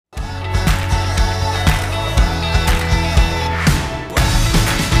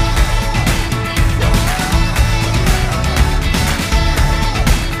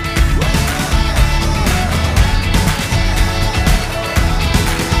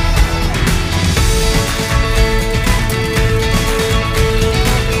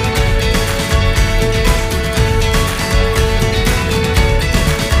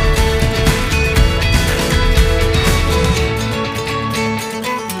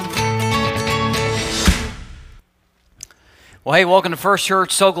Well, hey, welcome to First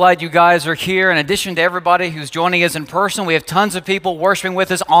Church. So glad you guys are here. In addition to everybody who's joining us in person, we have tons of people worshiping with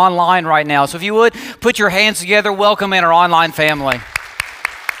us online right now. So if you would, put your hands together. Welcome in our online family.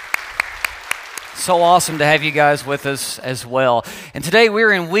 So awesome to have you guys with us as well. And today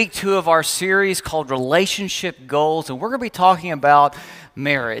we're in week 2 of our series called Relationship Goals, and we're going to be talking about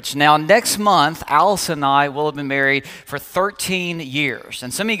marriage. Now, next month, Allison and I will have been married for 13 years.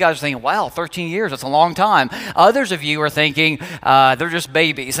 And some of you guys are thinking, wow, 13 years, that's a long time. Others of you are thinking, they're just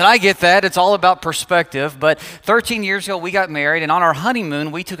babies. And I get that. It's all about perspective. But 13 years ago, we got married. And on our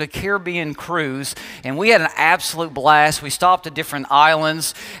honeymoon, we took a Caribbean cruise. And we had an absolute blast. We stopped at different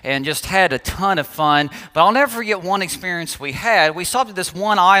islands and just had a ton of fun. But I'll never forget one experience we had. We stopped at this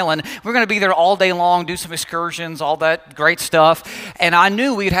one island. We're going to be there all day long, do some excursions, all that great stuff. And I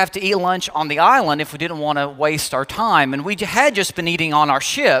knew we'd have to eat lunch on the island if we didn't want to waste our time. And we had just been eating on our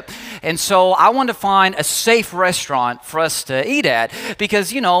ship. And so I wanted to find a safe restaurant for us to eat at.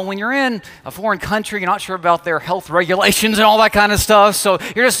 Because, you know, when you're in a foreign country, you're not sure about their health regulations and all that kind of stuff. So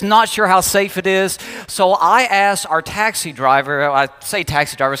you're just not sure how safe it is. So I asked our taxi driver, I say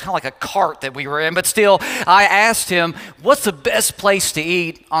taxi driver, it's kind of like a cart that we were in, but still, I asked him, what's the best place to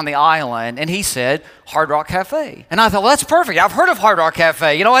eat on the island? And he said, Hard Rock Cafe. And I thought, well, that's perfect. I've heard of Hard Rock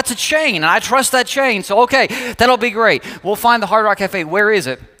Cafe. You know, that's a chain, and I trust that chain. So, okay, that'll be great. We'll find the Hard Rock Cafe. Where is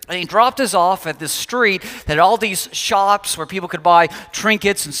it? And he dropped us off at this street that had all these shops where people could buy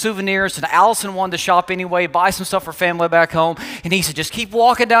trinkets and souvenirs. And Allison wanted to shop anyway, buy some stuff for family back home. And he said, just keep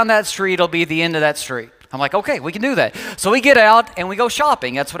walking down that street. It'll be the end of that street. I'm like, okay, we can do that. So we get out and we go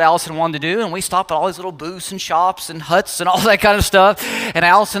shopping. That's what Allison wanted to do. And we stop at all these little booths and shops and huts and all that kind of stuff. And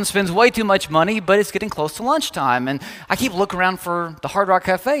Allison spends way too much money, but it's getting close to lunchtime. And I keep looking around for the Hard Rock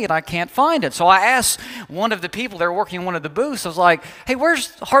Cafe and I can't find it. So I asked one of the people that were working in one of the booths, I was like, hey,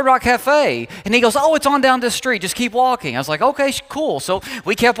 where's Hard Rock Cafe? And he goes, oh, it's on down this street. Just keep walking. I was like, okay, cool. So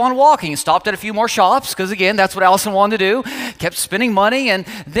we kept on walking, stopped at a few more shops because, again, that's what Allison wanted to do. Kept spending money. And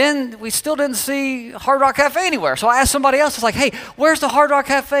then we still didn't see Hard Rock Cafe anywhere. So I asked somebody else, I was like, hey, where's the Hard Rock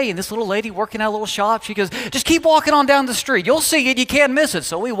Cafe? And this little lady working at a little shop, she goes, just keep walking on down the street. You'll see it. You can't miss it.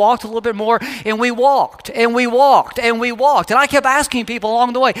 So we walked a little bit more, and we walked, and we walked, and we walked. And I kept asking people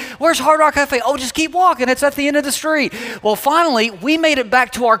along the way, where's Hard Rock Cafe? Oh, just keep walking. It's at the end of the street. Well, finally, we made it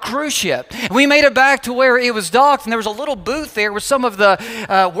back to our cruise ship. We made it back to where it was docked, and there was a little booth there with some of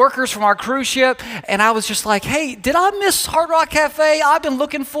the workers from our cruise ship. And I was just like, hey, did I miss Hard Rock Cafe? I've been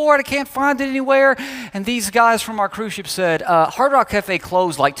looking for it. I can't find it anywhere. And these guys from our cruise ship said, Hard Rock Cafe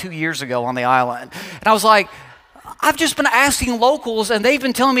closed like 2 years ago on the island. And I was like, I've just been asking locals, and they've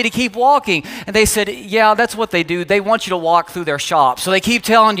been telling me to keep walking. And they said, yeah, that's what they do. They want you to walk through their shop. So they keep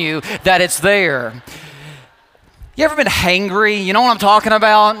telling you that it's there. You ever been hangry? You know what I'm talking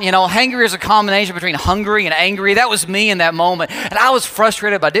about? You know, hangry is a combination between hungry and angry. That was me in that moment. And I was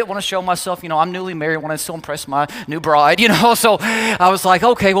frustrated, but I didn't want to show myself. You know, I'm newly married. I want to still impress my new bride, you know. So I was like,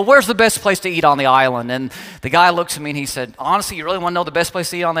 okay, well, where's the best place to eat on the island? And the guy looks at me and he said, honestly, you really want to know the best place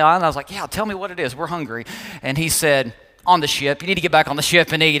to eat on the island? I was like, yeah, tell me what it is. We're hungry. And he said, on the ship. You need to get back on the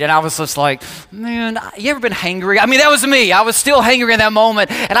ship and eat. And I was just like, man, you ever been hangry? I mean, that was me. I was still hangry in that moment.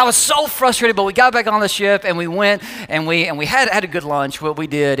 And I was so frustrated, but we got back on the ship and we went and we had a good lunch. What we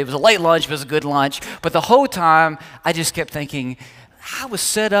did, it was a late lunch, but it was a good lunch. But the whole time, I just kept thinking,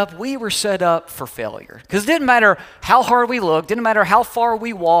 we were set up for failure. Because it didn't matter how hard we looked, didn't matter how far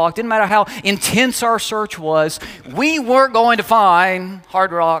we walked, didn't matter how intense our search was, we weren't going to find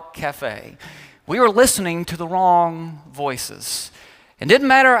Hard Rock Cafe. We were listening to the wrong voices. It didn't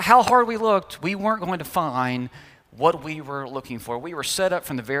matter how hard we looked, we weren't going to find what we were looking for. We were set up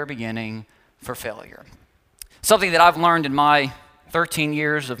from the very beginning for failure. Something that I've learned in my 13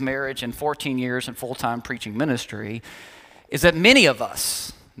 years of marriage and 14 years in full-time preaching ministry is that many of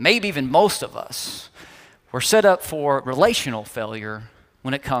us, maybe even most of us, were set up for relational failure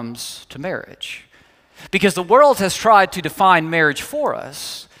when it comes to marriage. Because the world has tried to define marriage for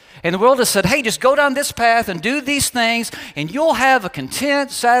us. And the world has said, hey, just go down this path and do these things, and you'll have a content,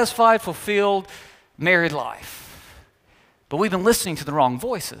 satisfied, fulfilled married life. But we've been listening to the wrong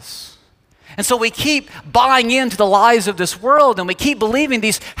voices. And so we keep buying into the lies of this world, and we keep believing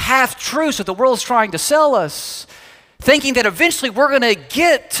these half-truths that the world's trying to sell us, thinking that eventually we're going to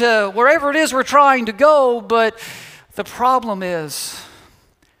get to wherever it is we're trying to go. But the problem is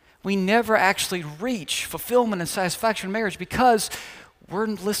we never actually reach fulfillment and satisfaction in marriage because we're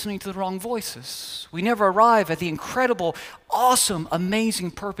listening to the wrong voices. We never arrive at the incredible, awesome,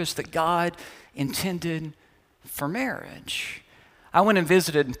 amazing purpose that God intended for marriage. I went and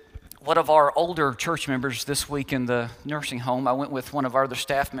visited one of our older church members this week in the nursing home. I went with one of our other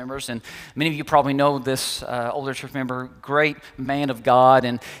staff members, and many of you probably know this older church member, great man of God,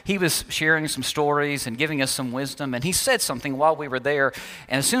 and he was sharing some stories and giving us some wisdom, and he said something while we were there,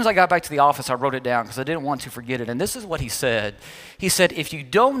 and as soon as I got back to the office, I wrote it down because I didn't want to forget it, and this is what he said. He said, if you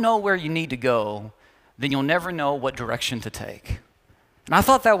don't know where you need to go, then you'll never know what direction to take. And I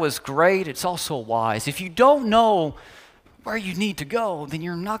thought that was great. It's also wise. If you don't know where you need to go, then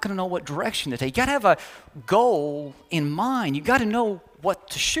you're not going to know what direction to take. You got to have a goal in mind. You got to know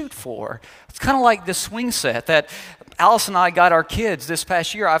what to shoot for. It's kind of like this swing set that Alice and I got our kids this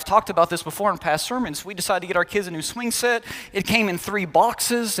past year. I've talked about this before in past sermons. We decided to get our kids a new swing set. It came in 3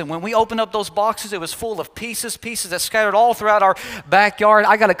 boxes, and when we opened up those boxes, it was full of pieces that scattered all throughout our backyard.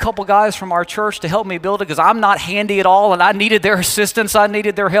 I got a couple guys from our church to help me build it because I'm not handy at all, and I needed their assistance. I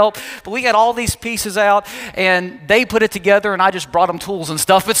needed their help. But we got all these pieces out, and they put it together, and I just brought them tools and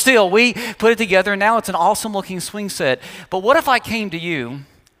stuff. But still, we put it together, and now it's an awesome-looking swing set. But what if I came to you,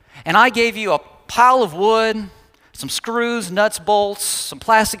 and I gave you a pile of wood, some screws, nuts, bolts, some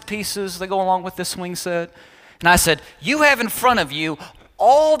plastic pieces that go along with this swing set. And I said, you have in front of you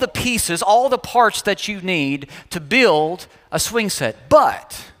all the pieces, all the parts that you need to build a swing set.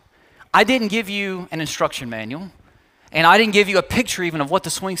 But I didn't give you an instruction manual, and I didn't give you a picture even of what the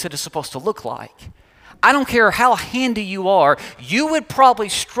swing set is supposed to look like. I don't care how handy you are, you would probably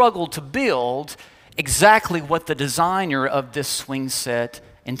struggle to build exactly what the designer of this swing set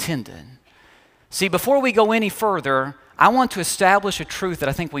intended. See, before we go any further, I want to establish a truth that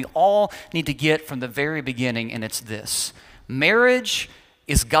I think we all need to get from the very beginning, and it's this. Marriage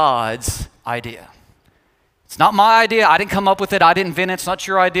is God's idea. It's not my idea. I didn't come up with it. I didn't invent it. It's not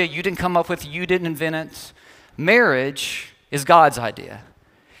your idea. You didn't come up with it. You didn't invent it. Marriage is God's idea.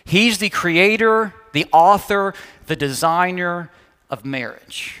 He's the creator, the author, the designer of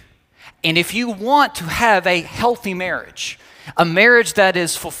marriage. And if you want to have a healthy marriage, a marriage that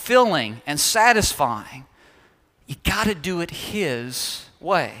is fulfilling and satisfying, you got to do it His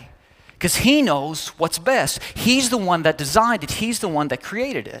way because He knows what's best. He's the one that designed it. He's the one that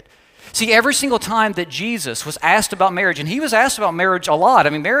created it. See, every single time that Jesus was asked about marriage, and He was asked about marriage a lot. I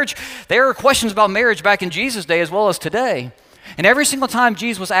mean, marriage, there are questions about marriage back in Jesus' day as well as today. And every single time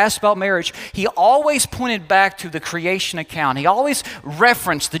Jesus was asked about marriage, He always pointed back to the creation account. He always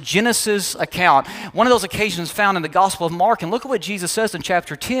referenced the Genesis account. One of those occasions found in the Gospel of Mark. And look at what Jesus says in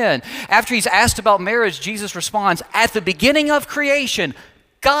chapter 10. After He's asked about marriage, Jesus responds, at the beginning of creation,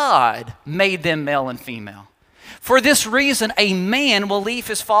 God made them male and female. For this reason, a man will leave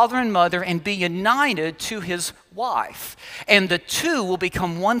his father and mother and be united to his wife, and the two will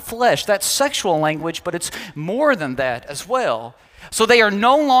become one flesh. That's sexual language, but it's more than that as well. So they are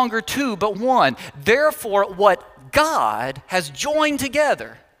no longer two, but one. Therefore, what God has joined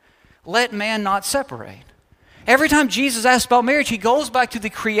together, let man not separate. Every time Jesus asks about marriage, He goes back to the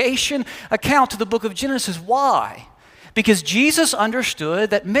creation account, to the book of Genesis. Why? Because Jesus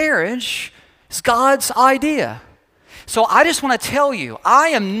understood that marriage is God's idea. So I just want to tell you, I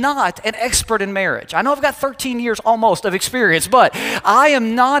am not an expert in marriage. I know I've got 13 years almost of experience, but I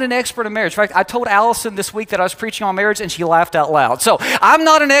am not an expert in marriage. In fact, I told Allison this week that I was preaching on marriage, and she laughed out loud. So I'm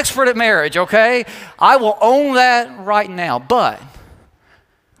not an expert at marriage, okay? I will own that right now. But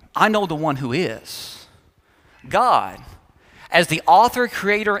I know the one who is. God, as the author,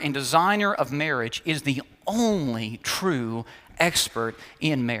 creator, and designer of marriage, is the only true expert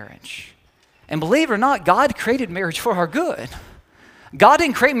in marriage. And believe it or not, God created marriage for our good. God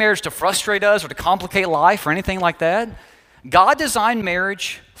didn't create marriage to frustrate us or to complicate life or anything like that. God designed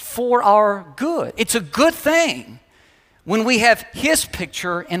marriage for our good. It's a good thing when we have His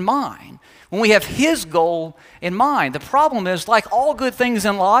picture in mind, when we have His goal in mind. The problem is, like all good things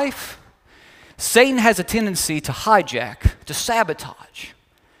in life, Satan has a tendency to hijack, to sabotage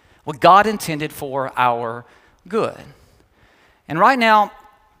what God intended for our good. And right now,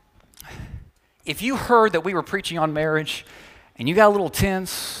 if you heard that we were preaching on marriage and you got a little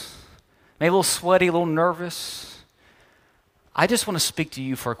tense, maybe a little sweaty, a little nervous, I just want to speak to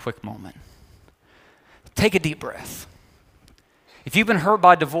you for a quick moment. Take a deep breath. If you've been hurt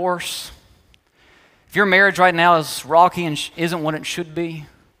by divorce, if your marriage right now is rocky and isn't what it should be,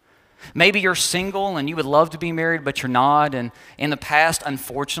 maybe you're single and you would love to be married, but you're not. And in the past,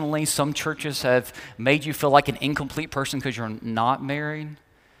 unfortunately, some churches have made you feel like an incomplete person because you're not married.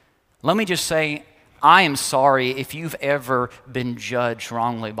 Let me just say, I am sorry if you've ever been judged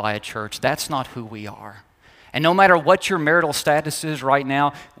wrongly by a church. That's not who we are. And no matter what your marital status is right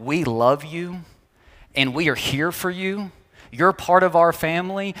now, we love you and we are here for you. You're part of our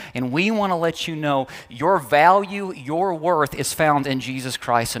family, and we want to let you know your value, your worth is found in Jesus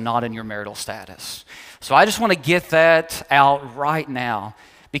Christ and not in your marital status. So I just want to get that out right now,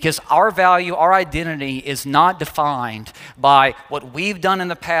 because our value, our identity is not defined by what we've done in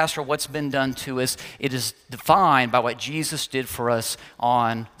the past or what's been done to us. It is defined by what Jesus did for us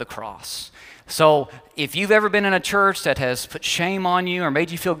on the cross. So if you've ever been in a church that has put shame on you or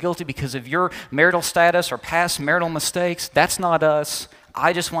made you feel guilty because of your marital status or past marital mistakes, that's not us.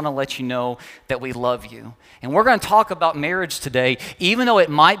 I just want to let you know that we love you. And we're going to talk about marriage today, even though it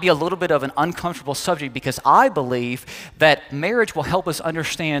might be a little bit of an uncomfortable subject, because I believe that marriage will help us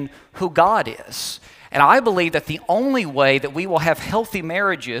understand who God is. And I believe that the only way that we will have healthy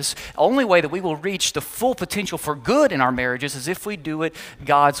marriages, the only way that we will reach the full potential for good in our marriages is if we do it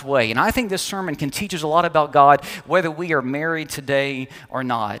God's way. And I think this sermon can teach us a lot about God, whether we are married today or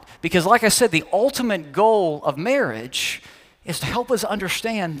not. Because like I said, the ultimate goal of marriage is to help us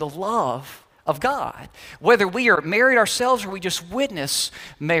understand the love of God. Whether we are married ourselves or we just witness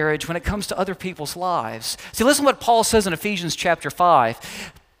marriage when it comes to other people's lives. See, listen to what Paul says in Ephesians chapter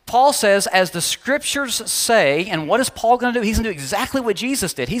 5. Paul says, as the scriptures say, and what is Paul going to do? He's going to do exactly what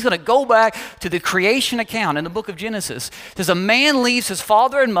Jesus did. He's going to go back to the creation account in the book of Genesis. It says, a man leaves his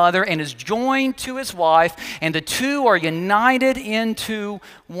father and mother and is joined to his wife, and the two are united into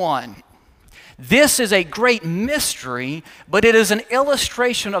one. This is a great mystery, but it is an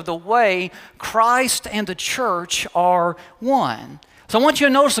illustration of the way Christ and the church are one. So I want you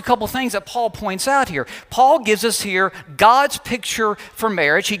to notice a couple things that Paul points out here. Paul gives us here God's picture for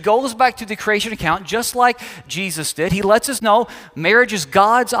marriage. He goes back to the creation account just like Jesus did. He lets us know marriage is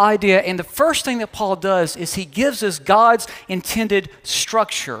God's idea. And the first thing that Paul does is he gives us God's intended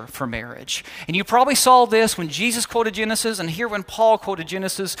structure for marriage. And you probably saw this when Jesus quoted Genesis and here when Paul quoted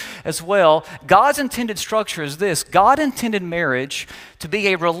Genesis as well. God's intended structure is this. God intended marriage to be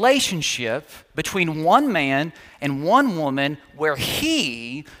a relationship between one man and one woman where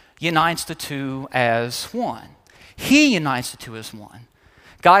he unites the two as one. He unites the two as one.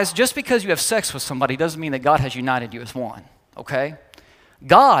 Guys, just because you have sex with somebody doesn't mean that God has united you as one, okay?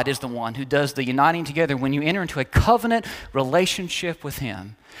 God is the one who does the uniting together when you enter into a covenant relationship with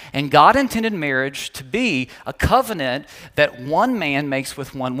him. And God intended marriage to be a covenant that one man makes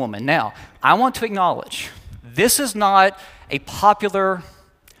with one woman. Now, I want to acknowledge, this is not a popular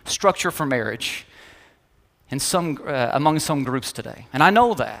structure for marriage among some groups today. And I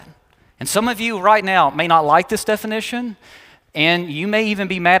know that. And some of you right now may not like this definition, and you may even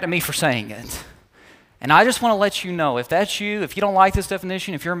be mad at me for saying it. And I just want to let you know, if that's you, if you don't like this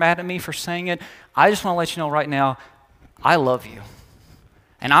definition, if you're mad at me for saying it, I just want to let you know right now, I love you.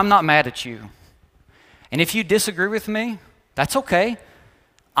 And I'm not mad at you. And if you disagree with me, that's okay.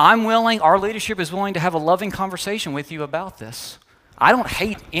 I'm willing, our leadership is willing to have a loving conversation with you about this. I don't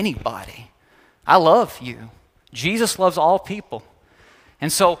hate anybody. I love you. Jesus loves all people.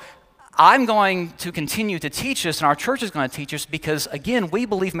 And so I'm going to continue to teach this, and our church is going to teach us because, again, we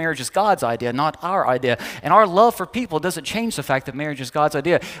believe marriage is God's idea, not our idea. And our love for people doesn't change the fact that marriage is God's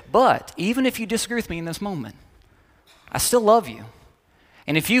idea. But even if you disagree with me in this moment, I still love you.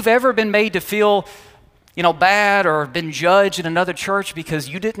 And if you've ever been made to feel bad or been judged in another church because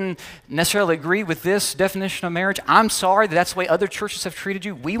you didn't necessarily agree with this definition of marriage, I'm sorry that's the way other churches have treated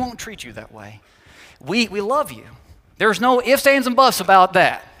you. We won't treat you that way. We love you. There's no ifs, ands, and buts about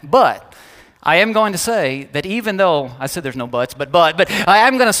that. But I am going to say that even though I said there's no buts, but I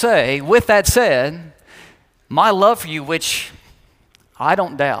am going to say, with that said, my love for you, which I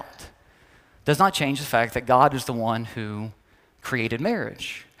don't doubt, does not change the fact that God is the one who created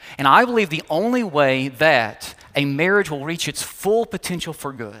marriage. And I believe the only way that a marriage will reach its full potential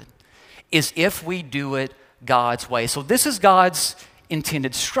for good is if we do it God's way. So this is God's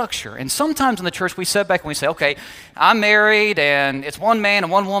intended structure. And sometimes in the church we sit back and we say, okay, I'm married and it's one man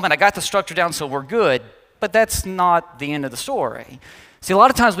and one woman. I got the structure down so we're good. But that's not the end of the story. See, a lot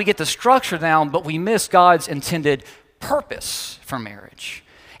of times we get the structure down, but we miss God's intended purpose for marriage.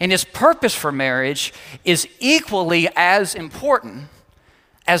 And his purpose for marriage is equally as important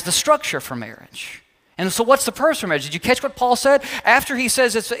as the structure for marriage. And so what's the purpose for marriage? Did you catch what Paul said? After he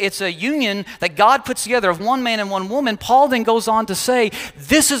says it's a union that God puts together of one man and one woman, Paul then goes on to say,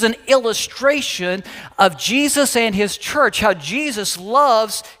 this is an illustration of Jesus and his church, how Jesus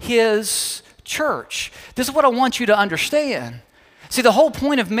loves his church. This is what I want you to understand. See, the whole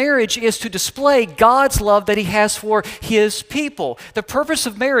point of marriage is to display God's love that he has for his people. The purpose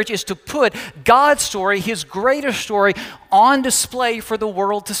of marriage is to put God's story, his greater story, on display for the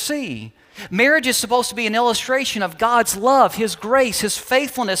world to see. Marriage is supposed to be an illustration of God's love, His grace, His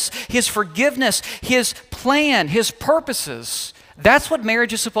faithfulness, His forgiveness, His plan, His purposes. That's what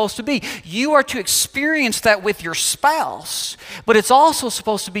marriage is supposed to be. You are to experience that with your spouse, but it's also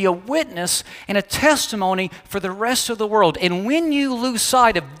supposed to be a witness and a testimony for the rest of the world. And when you lose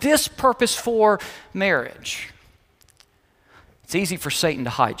sight of this purpose for marriage, it's easy for Satan to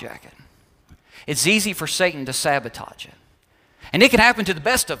hijack it. It's easy for Satan to sabotage it. And it can happen to the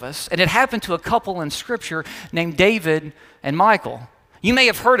best of us, and it happened to a couple in Scripture named David and Michal. You may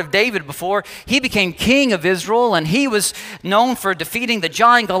have heard of David before. He became king of Israel, and he was known for defeating the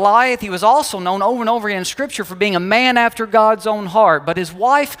giant Goliath. He was also known over and over again in Scripture for being a man after God's own heart. But his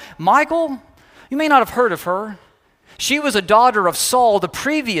wife, Michal, you may not have heard of her. She was a daughter of Saul, the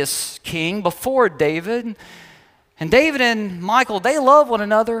previous king before David. And David and Michal, they love one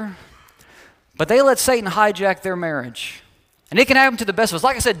another, but they let Satan hijack their marriage. And it can happen to the best of us.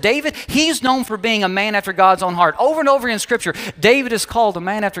 Like I said, David, he's known for being a man after God's own heart. Over and over in Scripture, David is called a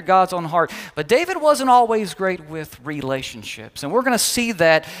man after God's own heart. But David wasn't always great with relationships. And we're going to see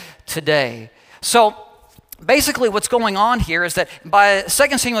that today. So basically what's going on here is that by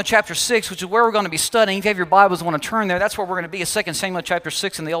 2 Samuel chapter 6, which is where we're going to be studying, if you have your Bibles and want to turn there, that's where we're going to be, is 2 Samuel chapter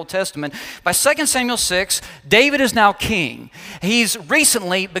 6 in the Old Testament. By 2 Samuel 6, David is now king. He's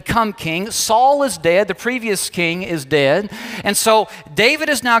recently become king. Saul is dead. The previous king is dead. And so David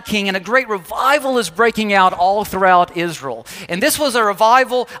is now king, and a great revival is breaking out all throughout Israel. And this was a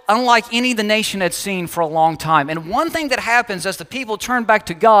revival unlike any the nation had seen for a long time. And one thing that happens as the people turn back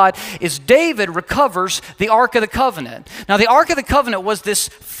to God is David recovers the Ark of the Covenant. Now, the Ark of the Covenant was this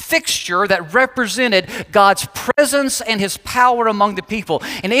fixture that represented God's presence and His power among the people.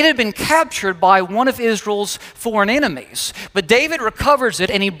 And it had been captured by one of Israel's foreign enemies. But David recovers it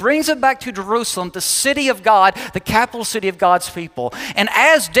and he brings it back to Jerusalem, the city of God, the capital city of God's people. And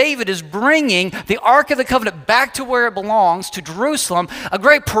as David is bringing the Ark of the Covenant back to where it belongs, to Jerusalem, a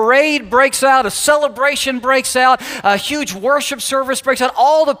great parade breaks out, a celebration breaks out, a huge worship service breaks out.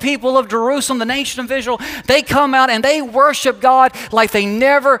 All the people of Jerusalem, the nation of Israel, they come out and they worship God like they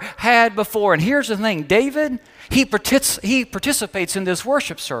never had before. And here's the thing, David, he participates in this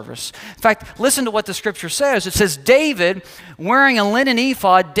worship service. In fact, listen to what the Scripture says. It says, David, wearing a linen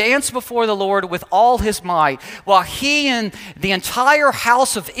ephod, danced before the Lord with all his might, while he and the entire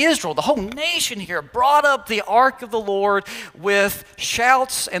house of Israel, the whole nation here, brought up the ark of the Lord with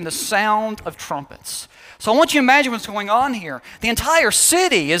shouts and the sound of trumpets. So I want you to imagine what's going on here. The entire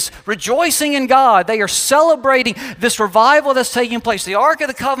city is rejoicing in God. They are celebrating this revival that's taking place. The Ark of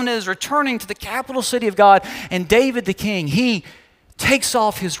the Covenant is returning to the capital city of God. And David the king, he takes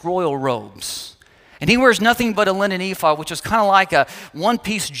off his royal robes. And he wears nothing but a linen ephod, which is kind of like a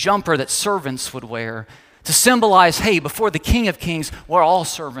one-piece jumper that servants would wear to symbolize, hey, before the King of Kings, we're all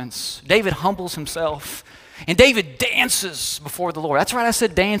servants. David humbles himself. And David dances before the Lord. That's right, I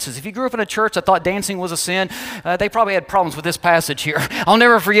said dances. If you grew up in a church that thought dancing was a sin, they probably had problems with this passage here. I'll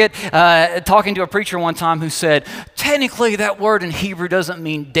never forget talking to a preacher one time who said, technically that word in Hebrew doesn't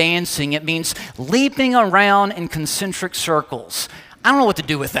mean dancing. It means leaping around in concentric circles. I don't know what to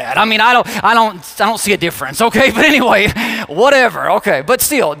do with that. I mean, I don't see a difference, okay? But anyway, whatever, okay. But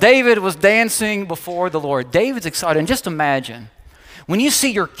still, David was dancing before the Lord. David's excited. And just imagine, when you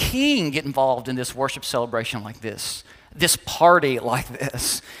see your king get involved in this worship celebration like this party like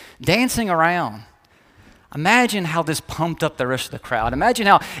this, dancing around, imagine how this pumped up the rest of the crowd. Imagine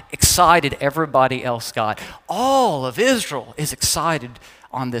how excited everybody else got. All of Israel is excited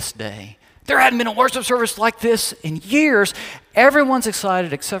on this day. There hadn't been a worship service like this in years. Everyone's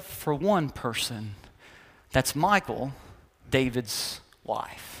excited except for one person. That's Michal, David's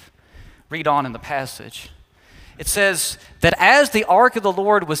wife. Read on in the passage. It says that as the ark of the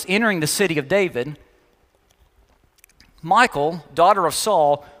Lord was entering the city of David, Michal, daughter of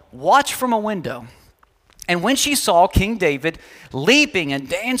Saul, watched from a window. And when she saw King David leaping and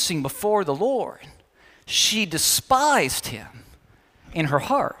dancing before the Lord, she despised him in her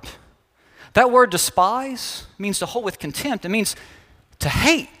heart. That word despise means to hold with contempt. It means to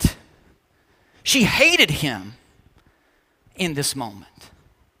hate. She hated him in this moment.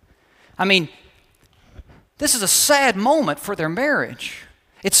 I mean, this is a sad moment for their marriage.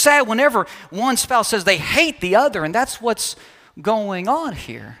 It's sad whenever one spouse says they hate the other, and that's what's going on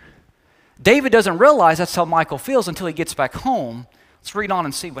here. David doesn't realize that's how Michal feels until he gets back home. Let's read on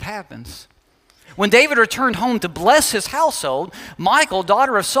and see what happens. When David returned home to bless his household, Michal,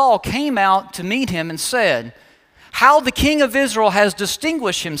 daughter of Saul, came out to meet him and said, how the king of Israel has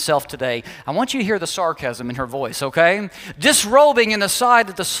distinguished himself today. I want you to hear the sarcasm in her voice, okay? Disrobing in the sight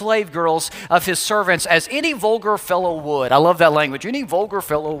of the slave girls of his servants as any vulgar fellow would. I love that language. Any vulgar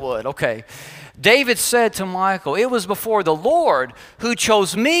fellow would, okay. David said to Michal, it was before the Lord who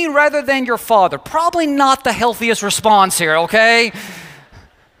chose me rather than your father. Probably not the healthiest response here, okay?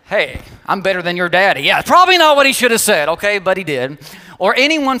 Hey, I'm better than your daddy. Yeah, probably not what he should have said, okay, but he did. Or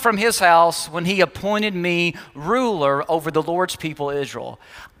anyone from his house when he appointed me ruler over the Lord's people Israel.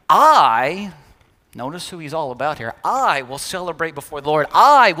 Notice who he's all about here. I will celebrate before the Lord.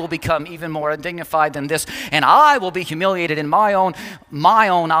 I will become even more undignified than this, and I will be humiliated in my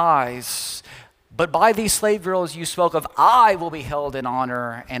own eyes. But by these slave girls you spoke of, I will be held in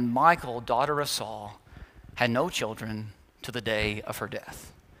honor. And Michal, daughter of Saul, had no children to the day of her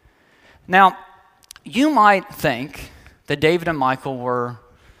death. Now, you might think that David and Michal were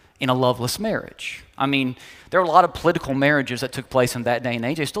in a loveless marriage. I mean, there are a lot of political marriages that took place in that day and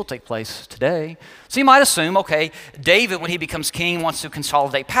age. They still take place today. So you might assume, okay, David, when he becomes king, wants to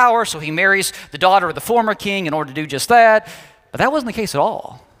consolidate power, so he marries the daughter of the former king in order to do just that. But that wasn't the case at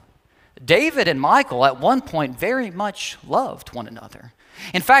all. David and Michal at one point very much loved one another.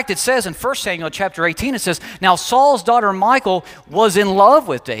 In fact, it says in 1 Samuel chapter 18, it says, now Saul's daughter Michal was in love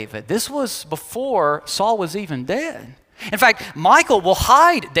with David. This was before Saul was even dead. In fact, Michal will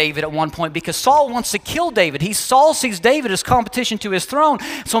hide David at one point because Saul wants to kill David. Saul sees David as competition to his throne.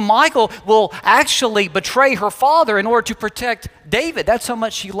 So Michal will actually betray her father in order to protect David. That's how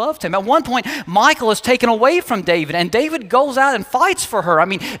much she loved him. At one point, Michal is taken away from David, and David goes out and fights for her. I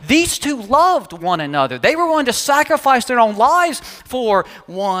mean, these two loved one another. They were willing to sacrifice their own lives for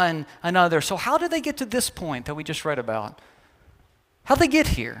one another. So how did they get to this point that we just read about? How'd they get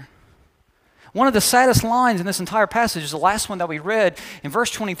here? One of the saddest lines in this entire passage is the last one that we read in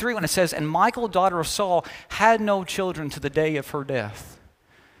verse 23 when it says, and Michal, daughter of Saul, had no children to the day of her death.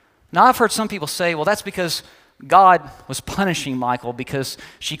 Now, I've heard some people say, well, that's because God was punishing Michal because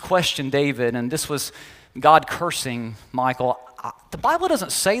she questioned David, and this was God cursing Michal. The Bible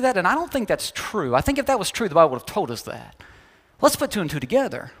doesn't say that, and I don't think that's true. I think if that was true, the Bible would have told us that. Let's put two and two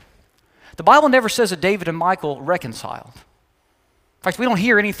together. The Bible never says that David and Michal reconciled. In fact, we don't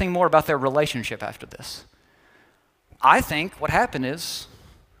hear anything more about their relationship after this. I think what happened is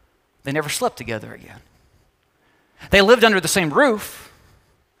they never slept together again. They lived under the same roof,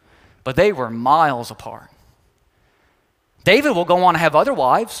 but they were miles apart. David will go on to have other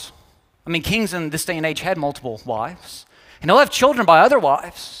wives. I mean, kings in this day and age had multiple wives. And they'll have children by other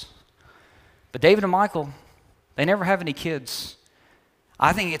wives. But David and Michal, they never have any kids.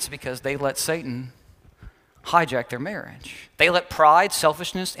 I think it's because they let Satan hijack their marriage. They let pride,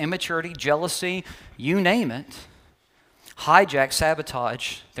 selfishness, immaturity, jealousy, you name it, hijack,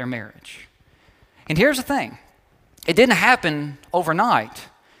 sabotage their marriage. And here's the thing. It didn't happen overnight.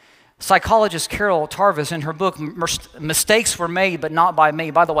 Psychologist Carol Tarvis, in her book, Mistakes Were Made, But Not By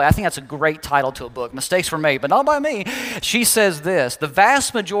Me. By the way, I think that's a great title to a book, Mistakes Were Made, But Not By Me. She says this, the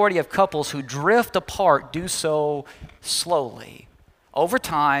vast majority of couples who drift apart do so slowly, over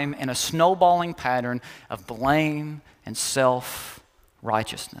time, in a snowballing pattern of blame and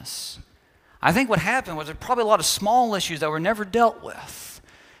self-righteousness. I think what happened was there were probably a lot of small issues that were never dealt with.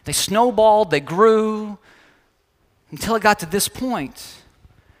 They snowballed, they grew, until it got to this point.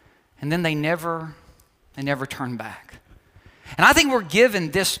 And then they never turned back. And I think we're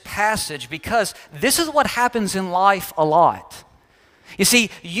given this passage because this is what happens in life a lot. You see,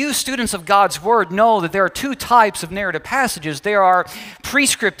 you students of God's Word know that there are two types of narrative passages. There are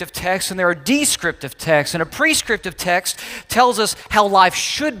prescriptive texts and there are descriptive texts. And a prescriptive text tells us how life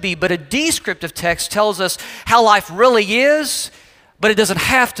should be, but a descriptive text tells us how life really is, but it doesn't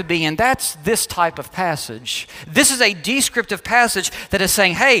have to be, and that's this type of passage. This is a descriptive passage that is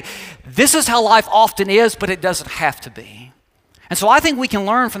saying, hey, this is how life often is, but it doesn't have to be. And so I think we can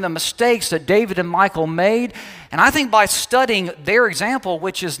learn from the mistakes that David and Michal made, and I think by studying their example,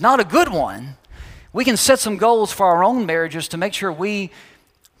 which is not a good one, we can set some goals for our own marriages to make sure we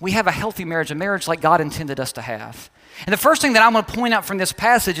have a healthy marriage, a marriage like God intended us to have. And the first thing that I'm going to point out from this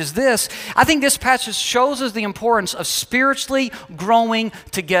passage is this. I think this passage shows us the importance of spiritually growing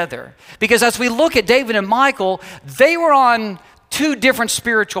together. Because as we look at David and Michal, they were on two different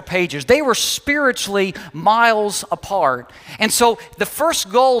spiritual pages. They were spiritually miles apart. And so the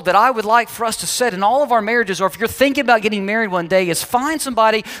first goal that I would like for us to set in all of our marriages, or if you're thinking about getting married one day, is find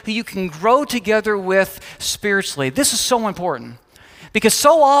somebody who you can grow together with spiritually. This is so important. Because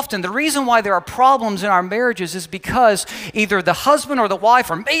so often, the reason why there are problems in our marriages is because either the husband or the wife,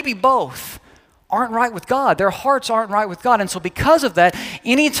 or maybe both, aren't right with God. Their hearts aren't right with God. And so because of that,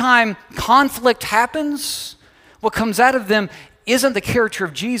 anytime conflict happens, What comes out of them isn't the character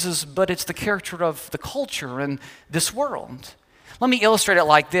of Jesus, but it's the character of the culture and this world. Let me illustrate it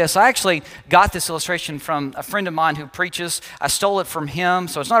like this. I actually got this illustration from a friend of mine who preaches. I stole it from him,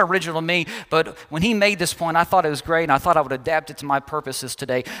 so it's not original to me, but when he made this point, I thought it was great, and I thought I would adapt it to my purposes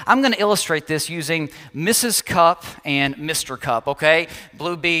today. I'm going to illustrate this using Mrs. Cup and Mr. Cup, okay?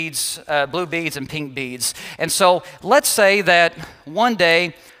 Blue beads and pink beads. And so let's say that one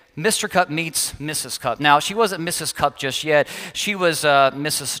day, Mr. Cup meets Mrs. Cup. Now, she wasn't Mrs. Cup just yet. She was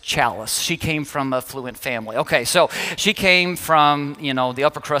Mrs. Chalice. She came from a affluent family. Okay, so she came from, the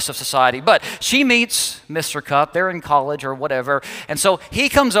upper crust of society. But she meets Mr. Cup. They're in college or whatever. And so he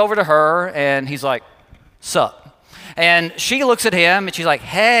comes over to her, and he's like, sup? And she looks at him, and she's like,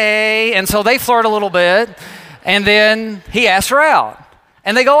 hey. And so they flirt a little bit. And then he asks her out.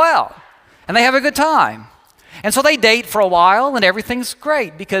 And they go out. And they have a good time. And so they date for a while, and everything's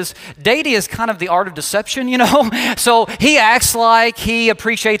great because dating is kind of the art of deception, So he acts like he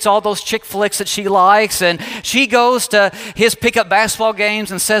appreciates all those chick flicks that she likes, and she goes to his pickup basketball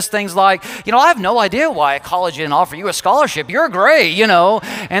games and says things like, I have no idea why a college didn't offer you a scholarship. You're great,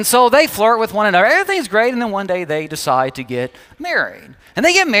 And so they flirt with one another. Everything's great, and then one day they decide to get married. And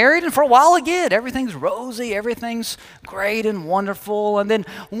they get married, and for a while again, everything's rosy, everything's great and wonderful. And then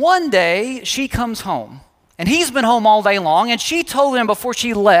one day, she comes home. And he's been home all day long, and she told him before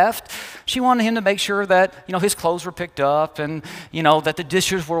she left, she wanted him to make sure that, his clothes were picked up and, that the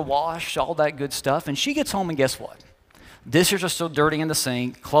dishes were washed, all that good stuff. And she gets home, and guess what? Dishes are still dirty in the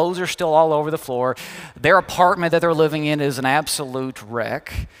sink. Clothes are still all over the floor. Their apartment that they're living in is an absolute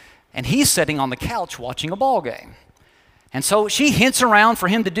wreck. And he's sitting on the couch watching a ball game. And so she hints around for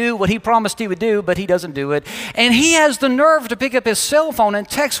him to do what he promised he would do, but he doesn't do it. And he has the nerve to pick up his cell phone and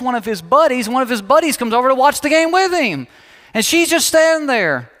text one of his buddies. One of his buddies comes over to watch the game with him. And she's just standing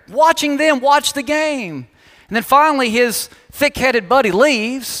there watching them watch the game. And then finally his thick-headed buddy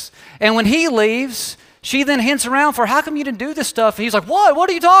leaves. And when he leaves, she then hints around for, how come you didn't do this stuff? And he's like, what? What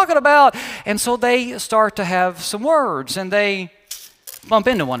are you talking about? And so they start to have some words, and they bump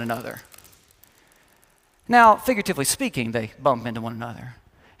into one another. Now, figuratively speaking, they bump into one another.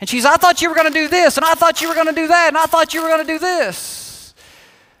 And she's, I thought you were going to do this, and I thought you were going to do that, and I thought you were going to do this.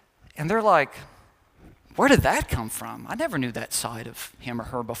 And they're like, where did that come from? I never knew that side of him or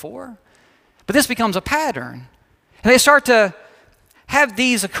her before. But this becomes a pattern. And they start to have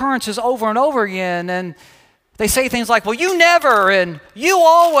these occurrences over and over again, and they say things like, well, you never, and you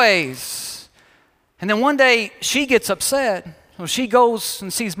always. And then one day, she gets upset. So she goes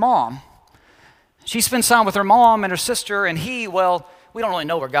and sees mom. She spends time with her mom and her sister, and we don't really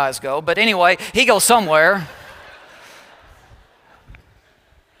know where guys go, but anyway, he goes somewhere.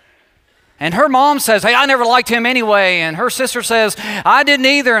 And her mom says, hey, I never liked him anyway, and her sister says, I didn't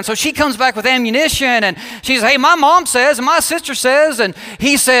either, and so she comes back with ammunition, and she says, hey, my mom says, and my sister says, and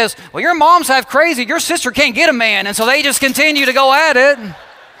he says, well, your mom's half crazy, your sister can't get a man, and so they just continue to go at it.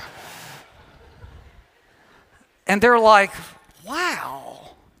 And they're like, wow.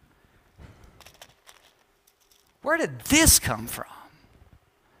 Where did this come from?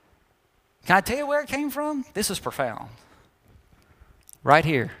 Can I tell you where it came from? This is profound. Right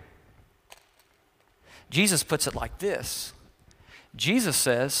here. Jesus puts it like this. Jesus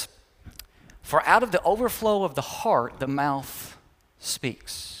says, for out of the overflow of the heart, the mouth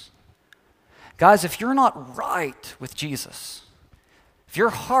speaks. Guys, if you're not right with Jesus, if your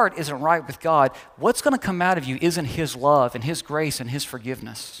heart isn't right with God, what's going to come out of you isn't His love and His grace and His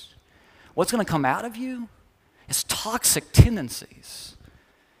forgiveness. What's going to come out of you is toxic tendencies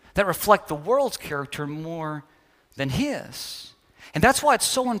that reflect the world's character more than His. And that's why it's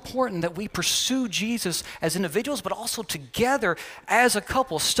so important that we pursue Jesus as individuals, but also together as a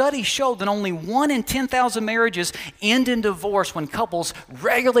couple. Studies show that only 1 in 10,000 marriages end in divorce when couples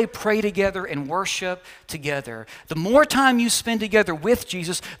regularly pray together and worship together. The more time you spend together with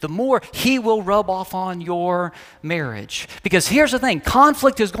Jesus, the more He will rub off on your marriage. Because here's the thing,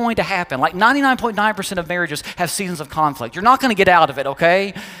 conflict is going to happen. Like 99.9% of marriages have seasons of conflict. You're not going to get out of it,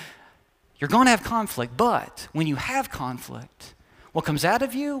 okay? You're going to have conflict, but when you have conflict, what comes out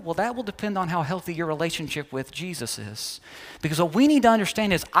of you, well, that will depend on how healthy your relationship with Jesus is. Because what we need to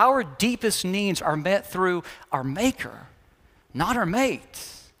understand is our deepest needs are met through our Maker, not our mate.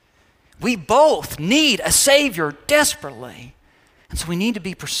 We both need a Savior desperately. And so we need to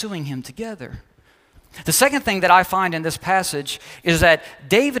be pursuing Him together. The second thing that I find in this passage is that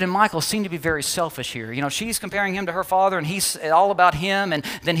David and Michal seem to be very selfish here. You know, she's comparing him to her father, and he's all about him, and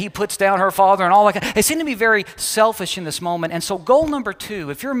then he puts down her father and all that. They seem to be very selfish in this moment. And so goal number 2,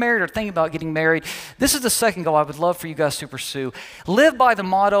 if you're married or thinking about getting married, this is the second goal I would love for you guys to pursue. Live by the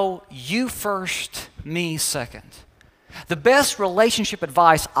motto, you first, me second. The best relationship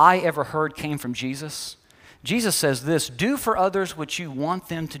advice I ever heard came from Jesus. Jesus says this, do for others what you want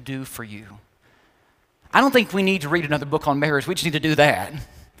them to do for you. I don't think we need to read another book on marriage. We just need to do that.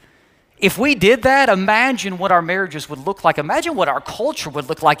 If we did that, imagine what our marriages would look like. Imagine what our culture would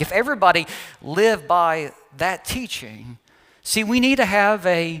look like if everybody lived by that teaching. See, we need to have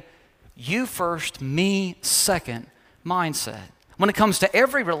a you first, me second mindset when it comes to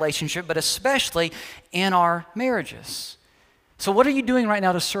every relationship, but especially in our marriages. So what are you doing right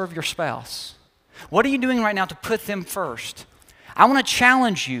now to serve your spouse? What are you doing right now to put them first? I want to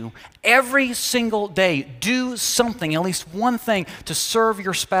challenge you every single day, do something, at least one thing to serve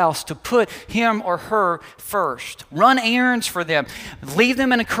your spouse, to put him or her first. Run errands for them. Leave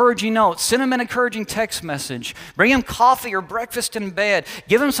them an encouraging note. Send them an encouraging text message. Bring them coffee or breakfast in bed.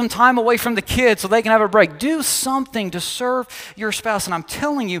 Give them some time away from the kids so they can have a break. Do something to serve your spouse. And I'm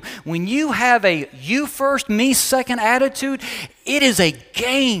telling you, when you have a you first, me second attitude, it is a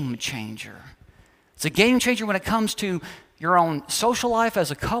game changer. It's a game changer when it comes to your own social life as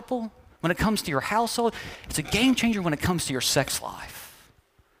a couple, when it comes to your household. It's a game changer when it comes to your sex life.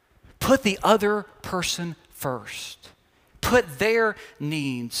 Put the other person first. Put their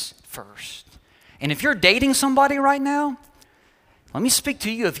needs first. And if you're dating somebody right now, let me speak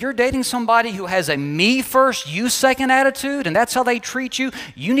to you. If you're dating somebody who has a me first, you second attitude, and that's how they treat you,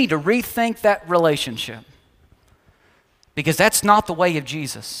 you need to rethink that relationship. Because that's not the way of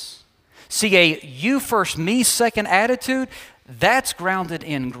Jesus. See, a you first, me second attitude, that's grounded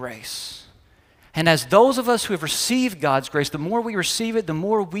in grace. And as those of us who have received God's grace, the more we receive it, the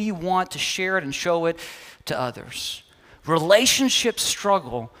more we want to share it and show it to others. Relationships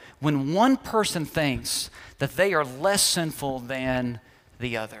struggle when one person thinks that they are less sinful than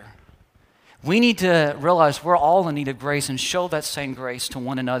the other. We need to realize we're all in need of grace and show that same grace to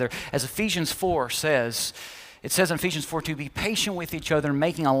one another. As Ephesians 4 says, it says in Ephesians 4 to be patient with each other,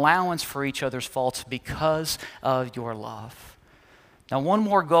 making allowance for each other's faults because of your love. Now, one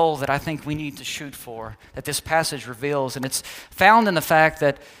more goal that I think we need to shoot for that this passage reveals, and it's found in the fact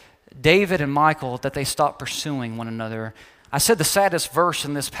that David and Michal, that they stopped pursuing one another. I said the saddest verse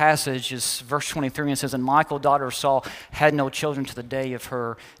in this passage is verse 23, and it says, and Michal, daughter of Saul, had no children to the day of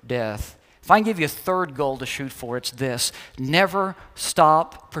her death. If I can give you a third goal to shoot for, it's this: never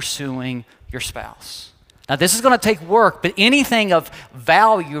stop pursuing your spouse. Now, this is going to take work, but anything of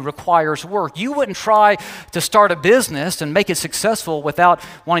value requires work. You wouldn't try to start a business and make it successful without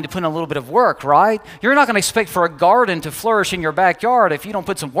wanting to put in a little bit of work, right? You're not going to expect for a garden to flourish in your backyard if you don't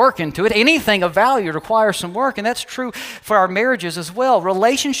put some work into it. Anything of value requires some work, and that's true for our marriages as well.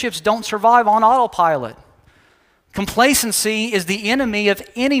 Relationships don't survive on autopilot. Complacency is the enemy of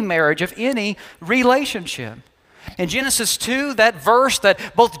any marriage, of any relationship. In Genesis 2, that verse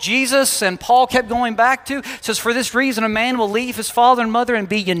that both Jesus and Paul kept going back to says, for this reason a man will leave his father and mother and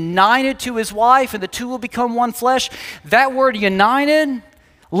be united to his wife, and the two will become one flesh. That word united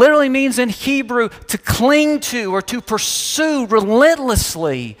literally means in Hebrew to cling to or to pursue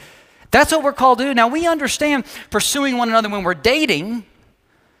relentlessly. That's what we're called to do. Now, we understand pursuing one another when we're dating,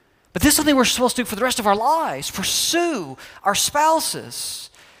 but this is something we're supposed to do for the rest of our lives. Pursue our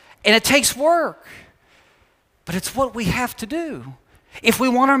spouses. And it takes work. But it's what we have to do if we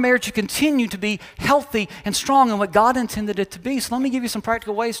want our marriage to continue to be healthy and strong and what God intended it to be. So let me give you some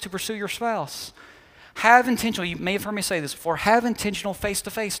practical ways to pursue your spouse. Have intentional, you may have heard me say this before, have intentional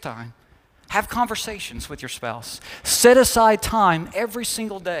face-to-face time. Have conversations with your spouse. Set aside time every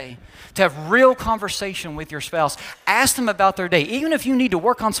single day to have real conversation with your spouse. Ask them about their day. Even if you need to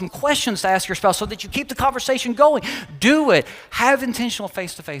work on some questions to ask your spouse so that you keep the conversation going, do it. Have intentional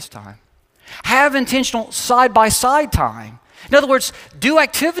face-to-face time. Have intentional side-by-side time. In other words, do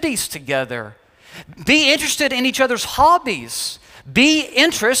activities together. Be interested in each other's hobbies. Be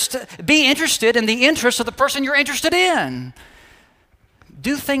interested in the interests of the person you're interested in.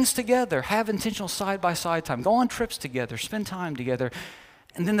 Do things together. Have intentional side-by-side time. Go on trips together. Spend time together.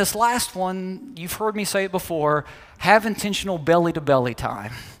 And then this last one, you've heard me say it before, have intentional belly-to-belly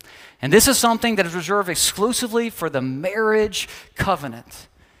time. And this is something that is reserved exclusively for the marriage covenant.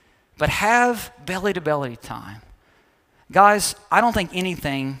 But have belly-to-belly time. Guys, I don't think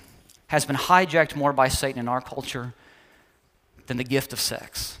anything has been hijacked more by Satan in our culture than the gift of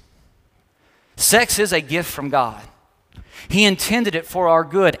sex. Sex is a gift from God. He intended it for our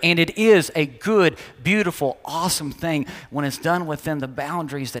good, and it is a good, beautiful, awesome thing when it's done within the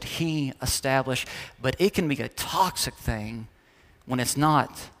boundaries that He established. But it can be a toxic thing when it's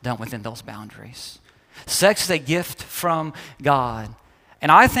not done within those boundaries. Sex is a gift from God.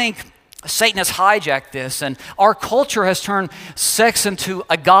 And I think Satan has hijacked this, and our culture has turned sex into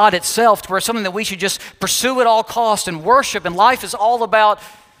a god itself, to where it's something that we should just pursue at all costs and worship, and life is all about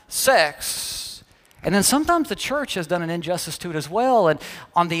sex. And then sometimes the church has done an injustice to it as well. And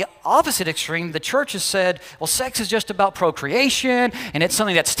on the opposite extreme, the church has said, well, sex is just about procreation, and it's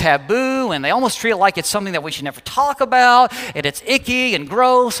something that's taboo, and they almost treat it like it's something that we should never talk about, and it's icky and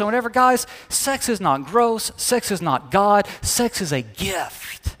gross and whatever. Guys, sex is not gross. Sex is not God. Sex is a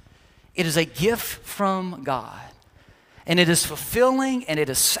gift. It is a gift from God. And it is fulfilling and it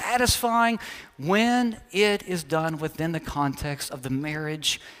is satisfying when it is done within the context of the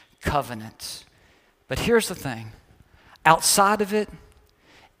marriage covenant. But here's the thing. Outside of it,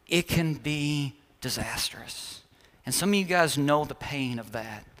 it can be disastrous. And some of you guys know the pain of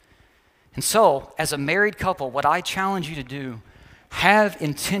that. And so, as a married couple, what I challenge you to do, have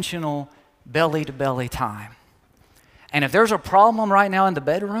intentional belly-to-belly time. And if there's a problem right now in the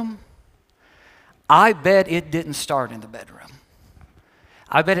bedroom, I bet it didn't start in the bedroom.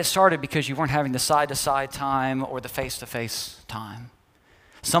 I bet it started because you weren't having the side-to-side time or the face-to-face time.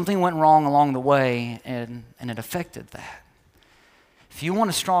 Something went wrong along the way, and it affected that. If you want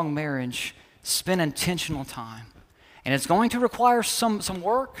a strong marriage, spend intentional time. And it's going to require some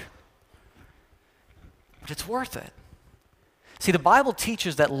work, but it's worth it. See, the Bible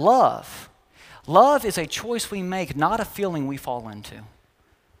teaches that love is a choice we make, not a feeling we fall into.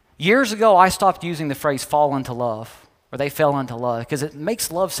 Years ago, I stopped using the phrase fall into love, or they fell into love, because it makes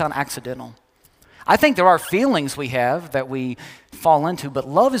love sound accidental. I think there are feelings we have that we fall into, but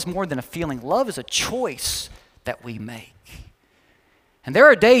love is more than a feeling. Love is a choice that we make. And there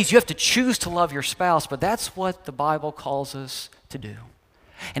are days you have to choose to love your spouse, but that's what the Bible calls us to do.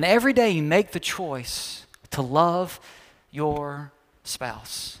 And every day you make the choice to love your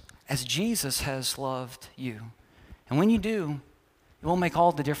spouse as Jesus has loved you. And when you do, it will make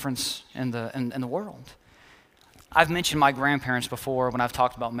all the difference in the world. I've mentioned my grandparents before when I've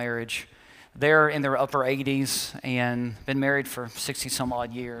talked about marriage. They're in their upper 80s and been married for 60 some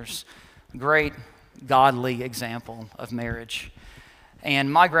odd years. Great godly example of marriage.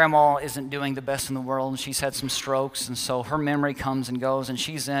 And my grandma isn't doing the best in the world, and she's had some strokes, and so her memory comes and goes, and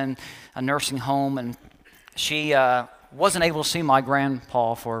she's in a nursing home, and she wasn't able to see my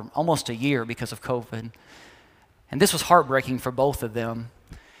grandpa for almost a year because of COVID. And this was heartbreaking for both of them.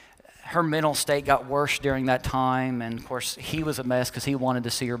 Her mental state got worse during that time, and of course he was a mess because he wanted to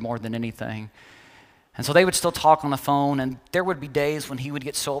see her more than anything. And so they would still talk on the phone, and there would be days when he would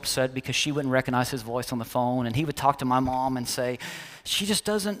get so upset because she wouldn't recognize his voice on the phone, and he would talk to my mom and say, she just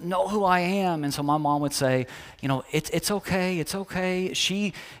doesn't know who I am. And so my mom would say, you know, it's okay,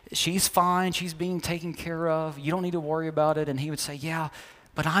 she's fine, she's being taken care of, you don't need to worry about it. And he would say, yeah,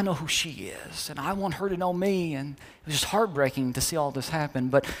 but I know who she is, and I want her to know me. And it was just heartbreaking to see all this happen.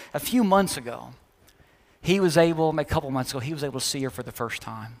 But a few months ago, a couple months ago, he was able to see her for the first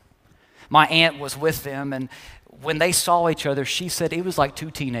time. My aunt was with them, and when they saw each other, she said it was like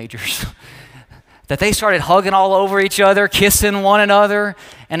two teenagers. That they started hugging all over each other, kissing one another.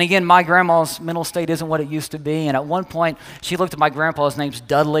 And again, my grandma's mental state isn't what it used to be. And at one point, she looked at my grandpa, his name's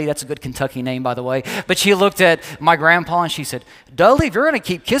Dudley. That's a good Kentucky name, by the way. But she looked at my grandpa and she said, Dudley, if you're going to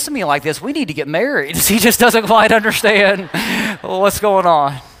keep kissing me like this, we need to get married. He just doesn't quite understand what's going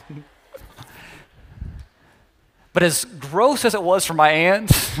on. But as gross as it was for my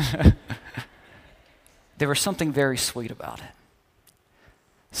aunt, there was something very sweet about it.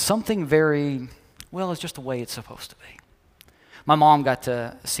 Something very... well, it's just the way it's supposed to be. My mom got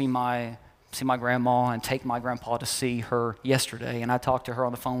to see my grandma and take my grandpa to see her yesterday, and I talked to her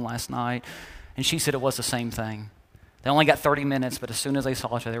on the phone last night, and she said it was the same thing. They only got 30 minutes, but as soon as they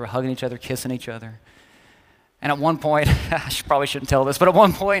saw each other, they were hugging each other, kissing each other. And at one point, I probably shouldn't tell this, but at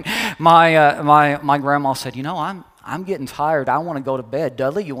one point, my grandma said, you know, I'm getting tired. I want to go to bed.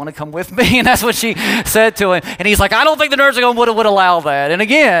 Dudley, you want to come with me? And that's what she said to him. And he's like, I don't think the nursing home would allow that. And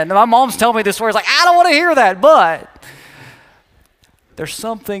again, my mom's telling me this story. He's like, I don't want to hear that. But there's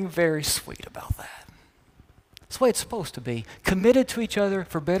something very sweet about that. It's the way it's supposed to be. Committed to each other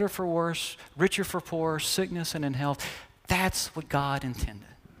for better, for worse, richer, for poorer, sickness and in health. That's what God intended.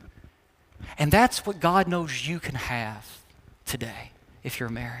 And that's what God knows you can have today if you're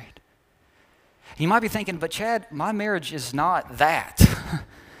married. You might be thinking, but Chad, my marriage is not that.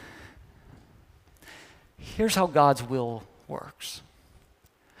 Here's how God's will works.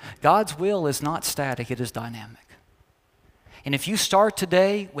 God's will is not static, it is dynamic. And if you start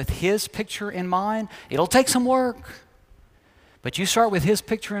today with His picture in mind, it'll take some work. But you start with His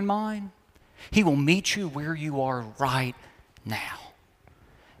picture in mind, He will meet you where you are right now.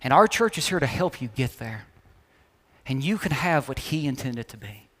 And our church is here to help you get there. And you can have what He intended to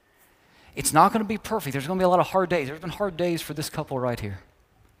be. It's not going to be perfect. There's going to be a lot of hard days. There's been hard days for this couple right here.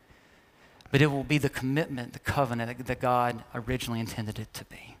 But it will be the commitment, the covenant that God originally intended it to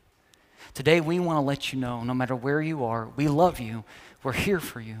be. Today, we want to let you know, no matter where you are, we love you. We're here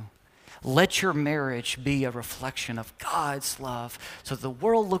for you. Let your marriage be a reflection of God's love so the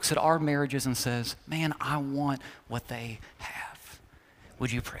world looks at our marriages and says, man, I want what they have.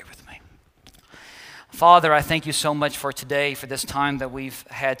 Would you pray with me? Father, I thank you so much for today, for this time that we've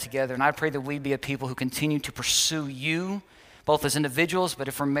had together. And I pray that we be a people who continue to pursue you, both as individuals, but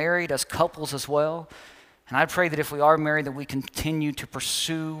if we're married, as couples as well. And I pray that if we are married, that we continue to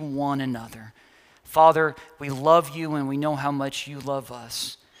pursue one another. Father, we love you and we know how much you love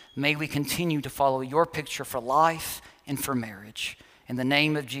us. May we continue to follow your picture for life and for marriage. In the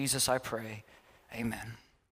name of Jesus, I pray. Amen.